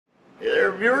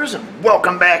there, viewers, and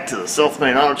welcome back to the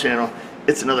Self-Made Auto Channel.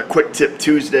 It's another Quick Tip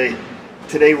Tuesday.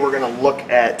 Today we're going to look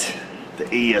at the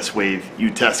AES Wave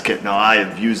UTest kit. Now, I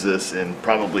have used this in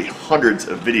probably hundreds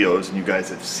of videos, and you guys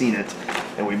have seen it,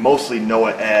 and we mostly know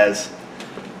it as,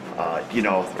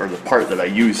 or the part that I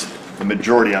use, the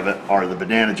majority of it are the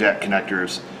banana jack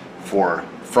connectors for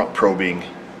front probing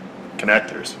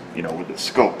connectors, with the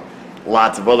scope.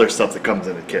 Lots of other stuff that comes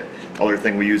in the kit. Other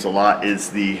thing we use a lot is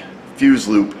the fuse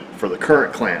loop for the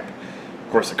current clamp.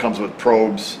 Of course, it comes with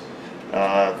probes,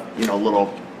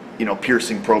 little,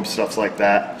 piercing probe stuff like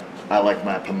that. I like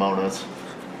my Pomonas,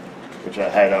 which I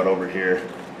hide out over here.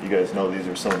 You guys know these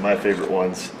are some of my favorite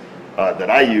ones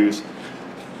that I use.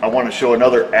 I want to show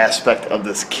another aspect of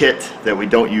this kit that we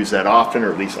don't use that often,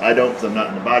 or at least I don't, because I'm not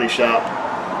in the body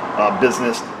shop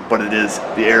business, but it is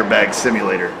the airbag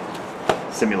simulator.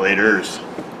 Simulators,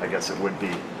 I guess it would be.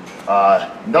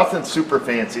 Nothing super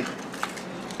fancy.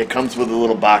 It comes with a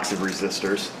little box of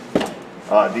resistors.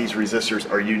 These resistors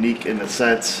are unique in the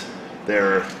sense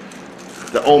they're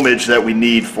the ohmage that we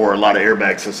need for a lot of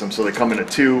airbag systems. So they come in a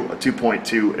 2, a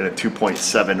 2.2, and a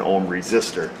 2.7 ohm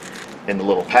resistor in the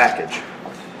little package.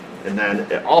 And then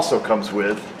it also comes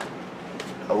with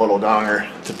a little donger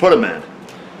to put them in.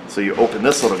 So you open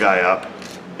this little guy up,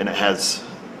 and it has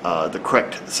the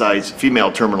correct size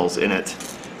female terminals in it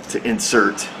to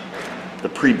insert the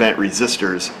pre-bent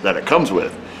resistors that it comes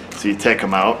with. So you take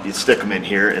them out, you stick them in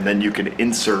here, and then you can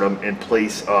insert them in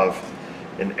place of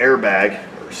an airbag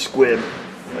or squib,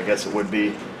 I guess it would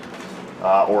be,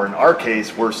 or in our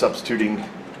case we're substituting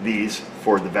these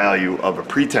for the value of a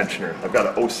pre-tensioner. I've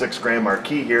got an 06 gram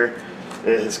marquee here.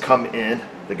 It has come in.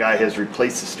 The guy has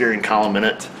replaced the steering column in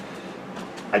it.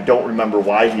 I don't remember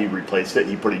why he replaced it.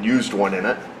 He put a used one in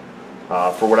it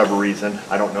for whatever reason.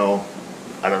 I don't know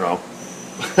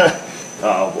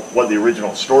what the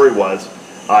original story was.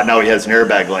 Now he has an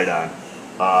airbag light on.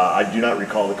 I do not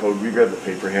recall the code. Will you grab the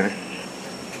paper here?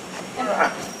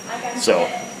 So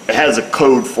it has a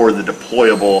code for the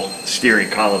deployable steering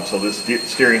column. So this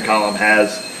steering column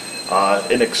has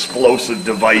an explosive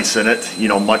device in it,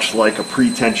 much like a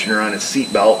pre-tensioner on a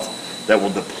seat belt, that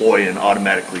will deploy and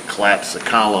automatically collapse the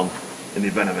column in the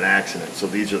event of an accident. So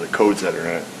these are the codes that are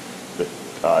in it. The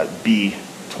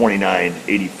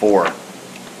B2984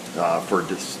 for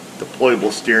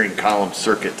deployable steering column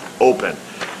circuit open.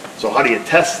 So how do you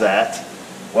test that?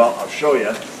 Well, I'll show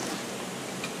you.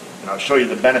 And I'll show you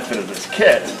the benefit of this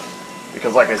kit,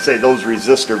 because like I say, those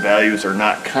resistor values are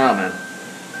not common.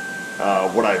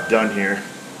 What I've done here,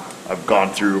 I've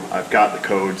gone through, I've got the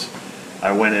codes.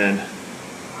 I went in,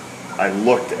 I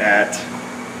looked at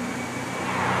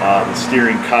the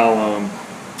steering column,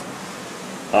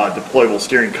 deployable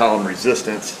steering column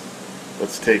resistance.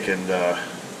 Let's take and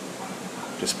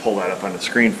just pull that up on the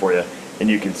screen for you. And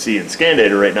you can see in scan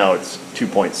data right now it's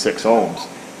 2.6 ohms.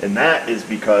 And that is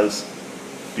because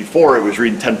before it was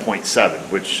reading 10.7,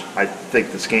 which I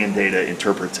think the scan data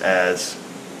interprets as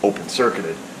open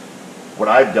circuited. What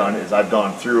I've done is I've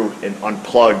gone through and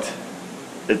unplugged.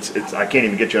 I can't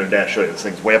even get you on a dash show you. This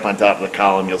thing's way up on top of the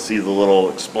column. You'll see the little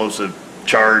explosive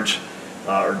charge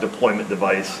or deployment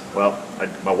device. Well,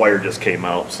 my wire just came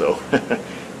out, so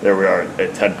there we are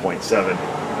at 10.7.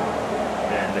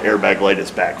 And the airbag light is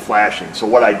back flashing. So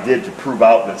what I did to prove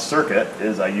out this circuit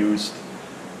is I used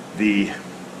the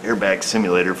airbag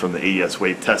simulator from the AES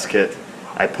Wave test kit.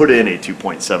 I put in a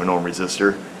 2.7 ohm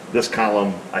resistor. This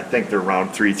column, I think they're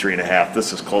around 3.5.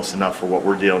 This is close enough for what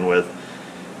we're dealing with.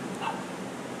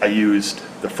 I used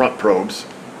the front probes.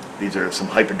 These are some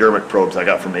hypodermic probes I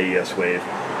got from AES Wave,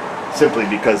 simply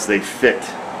because they fit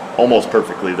almost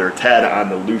perfectly. They're a tad on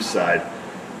the loose side.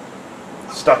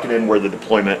 Stuck it in where the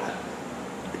deployment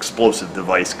explosive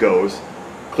device goes,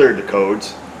 cleared the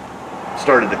codes,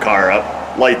 started the car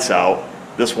up, lights out.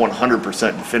 This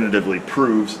 100% definitively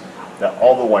proves that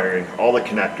all the wiring, all the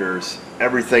connectors,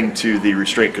 everything to the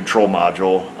restraint control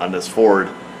module on this Ford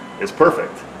is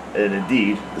perfect. And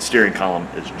indeed, the steering column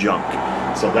is junk.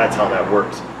 So that's how that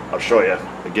works. I'll show you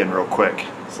again real quick.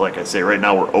 So like I say, right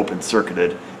now we're open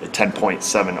circuited at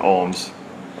 10.7 ohms.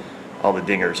 All the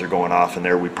dingers are going off in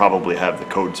there. We probably have the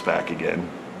codes back again.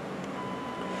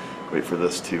 Wait for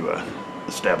this to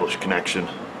establish connection.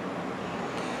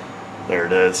 There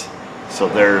it is. So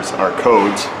there's our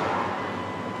codes.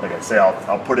 Like I say,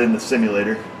 I'll put in the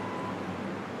simulator.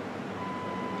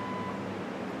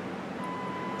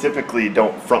 Typically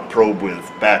don't front probe with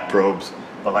back probes,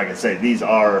 but like I say, these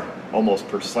are almost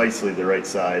precisely the right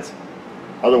size.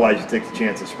 Otherwise you take the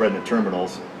chance of spreading the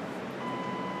terminals.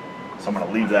 So I'm going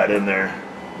to leave that in there.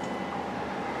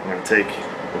 We're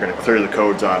going to clear the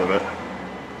codes out of it.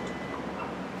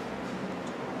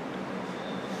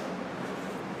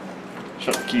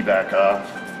 Shut the key back off.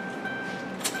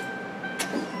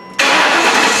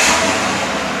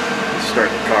 Start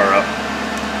the car up.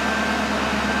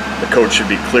 The code should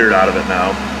be cleared out of it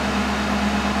now.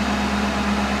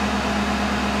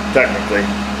 Technically,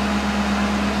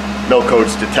 no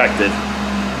codes detected.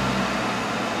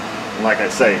 And like I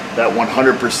say, that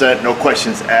 100% no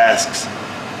questions asked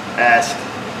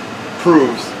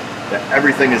proves that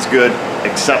everything is good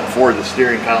except for the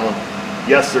steering column.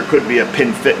 Yes, there could be a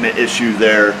pin fitment issue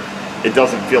there. It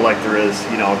doesn't feel like there is.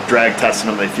 You know, drag testing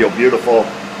them, they feel beautiful.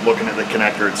 Looking at the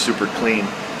connector, it's super clean.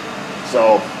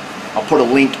 So I'll put a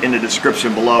link in the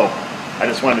description below. I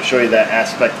just wanted to show you that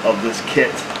aspect of this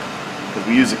kit, because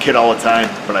we use the kit all the time,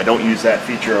 but I don't use that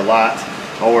feature a lot.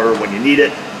 However, when you need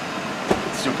it,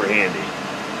 it's super handy.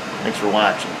 Thanks for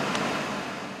watching.